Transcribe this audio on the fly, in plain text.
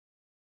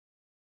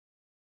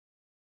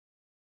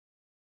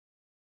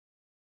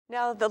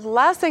Now, the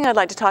last thing I'd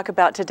like to talk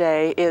about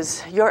today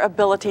is your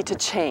ability to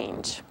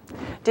change.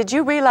 Did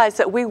you realize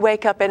that we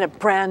wake up in a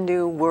brand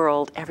new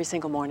world every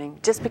single morning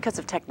just because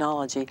of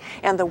technology,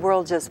 and the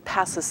world just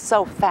passes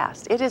so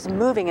fast? It is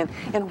moving in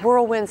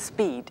whirlwind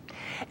speed.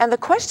 And the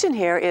question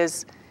here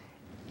is,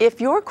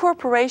 if your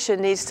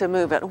corporation needs to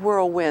move at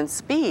whirlwind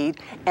speed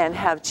and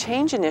have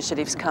change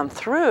initiatives come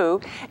through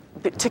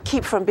to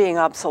keep from being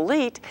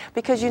obsolete,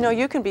 because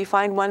you can be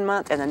fine 1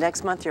 month and the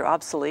next month you're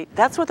obsolete.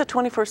 That's what the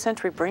 21st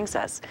century brings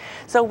us.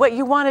 So what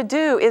you want to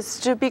do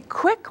is to be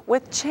quick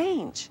with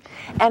change.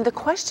 And the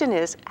question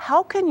is,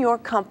 how can your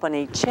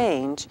company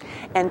change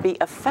and be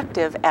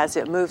effective as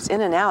it moves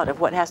in and out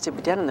of what has to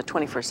be done in the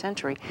 21st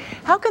century?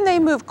 How can they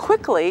move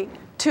quickly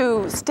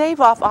to stave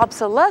off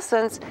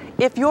obsolescence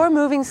if you're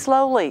moving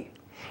slowly?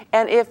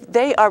 And if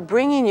they are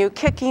bringing you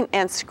kicking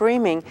and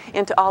screaming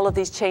into all of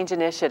these change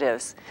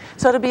initiatives.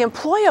 So to be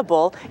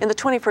employable in the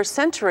 21st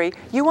century,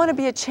 you want to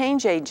be a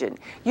change agent.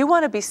 You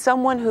want to be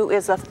someone who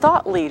is a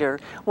thought leader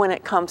when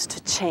it comes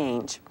to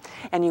change.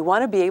 And you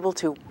want to be able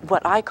to,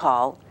 what I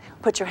call,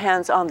 put your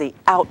hands on the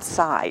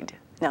outside.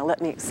 Now let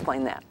me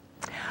explain that.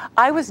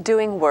 I was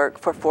doing work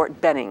for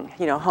Fort Benning,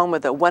 home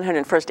of the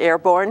 101st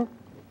Airborne.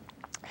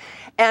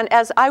 And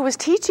as I was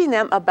teaching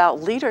them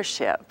about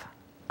leadership,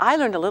 I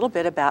learned a little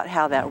bit about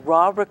how that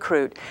raw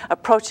recruit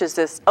approaches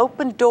this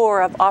open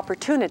door of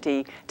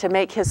opportunity to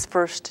make his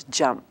first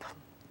jump.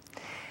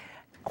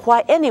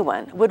 Why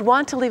anyone would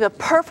want to leave a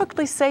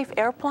perfectly safe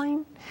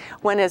airplane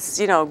when it's,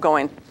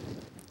 going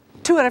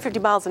 250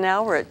 miles an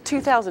hour at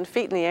 2,000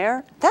 feet in the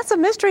air, that's a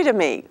mystery to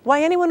me.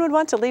 Why anyone would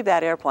want to leave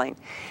that airplane.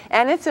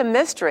 And it's a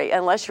mystery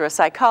unless you're a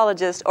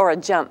psychologist or a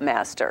jump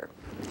master.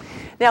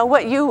 Now,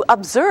 what you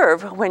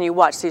observe when you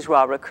watch these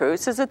raw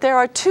recruits is that there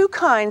are two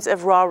kinds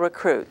of raw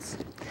recruits.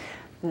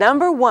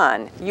 Number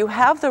one, you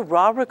have the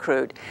raw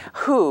recruit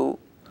who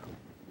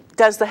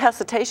does the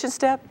hesitation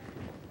step,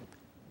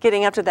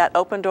 getting up to that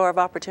open door of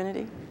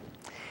opportunity.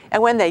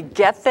 And when they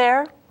get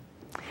there,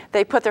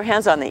 they put their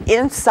hands on the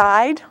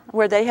inside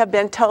where they have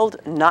been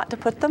told not to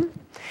put them.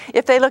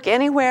 If they look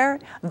anywhere,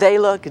 they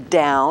look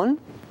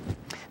down.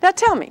 Now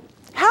tell me,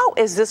 how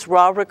is this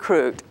raw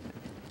recruit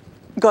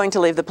going to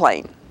leave the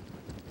plane?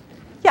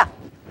 Yeah,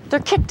 they're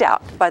kicked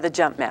out by the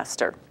jump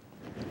master,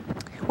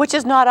 which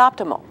is not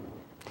optimal.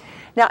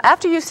 Now,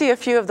 after you see a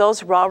few of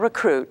those raw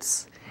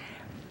recruits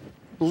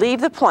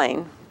leave the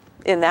plane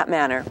in that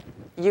manner,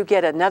 you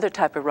get another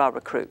type of raw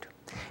recruit.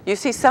 You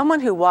see someone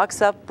who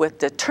walks up with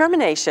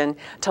determination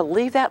to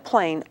leave that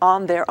plane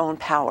on their own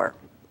power.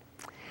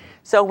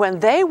 So when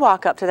they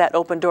walk up to that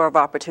open door of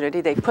opportunity,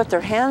 they put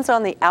their hands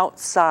on the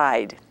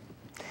outside.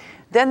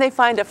 Then they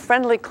find a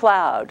friendly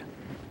cloud,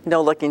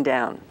 no looking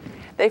down.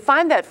 They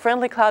find that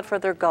friendly cloud for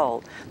their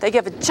goal. They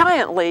give a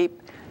giant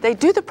leap, they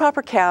do the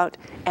proper count,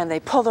 and they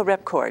pull the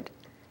ripcord.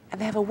 And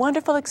they have a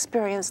wonderful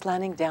experience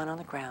landing down on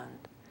the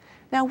ground.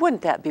 Now,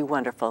 wouldn't that be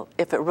wonderful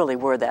if it really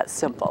were that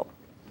simple?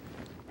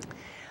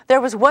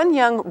 There was one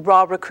young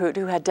raw recruit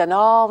who had done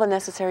all the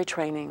necessary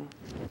training.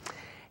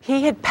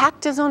 He had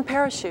packed his own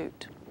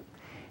parachute.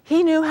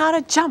 He knew how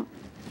to jump.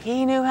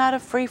 He knew how to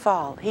free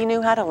fall. He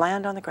knew how to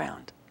land on the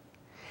ground.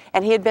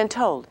 And he had been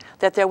told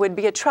that there would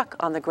be a truck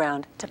on the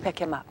ground to pick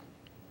him up.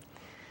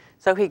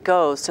 So he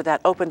goes to that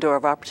open door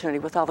of opportunity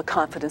with all the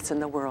confidence in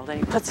the world, and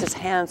he puts his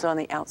hands on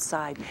the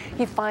outside.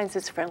 He finds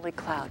his friendly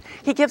cloud.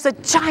 He gives a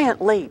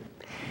giant leap.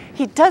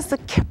 He does the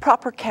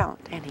proper count,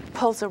 and he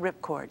pulls a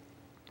ripcord.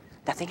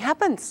 Nothing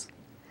happens.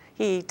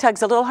 He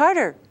tugs a little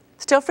harder,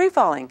 still free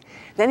falling.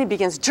 Then he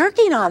begins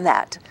jerking on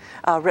that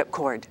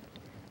ripcord,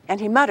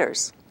 and he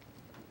mutters,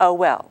 "Oh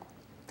well,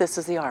 this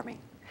is the Army.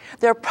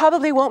 There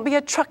probably won't be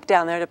a truck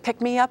down there to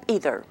pick me up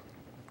either."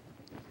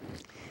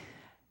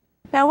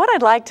 Now, what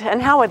I'd like to,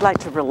 and how I'd like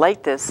to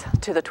relate this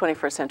to the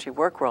 21st century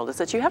work world is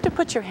that you have to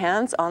put your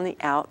hands on the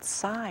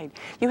outside.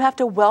 You have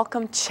to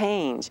welcome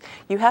change.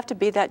 You have to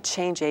be that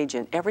change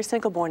agent. Every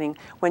single morning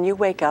when you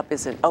wake up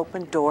is an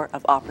open door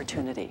of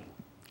opportunity.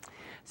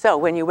 So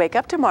when you wake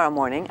up tomorrow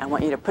morning, I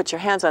want you to put your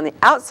hands on the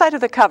outside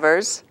of the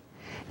covers,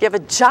 give a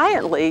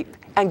giant leap,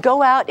 and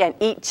go out and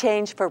eat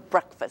change for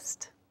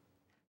breakfast.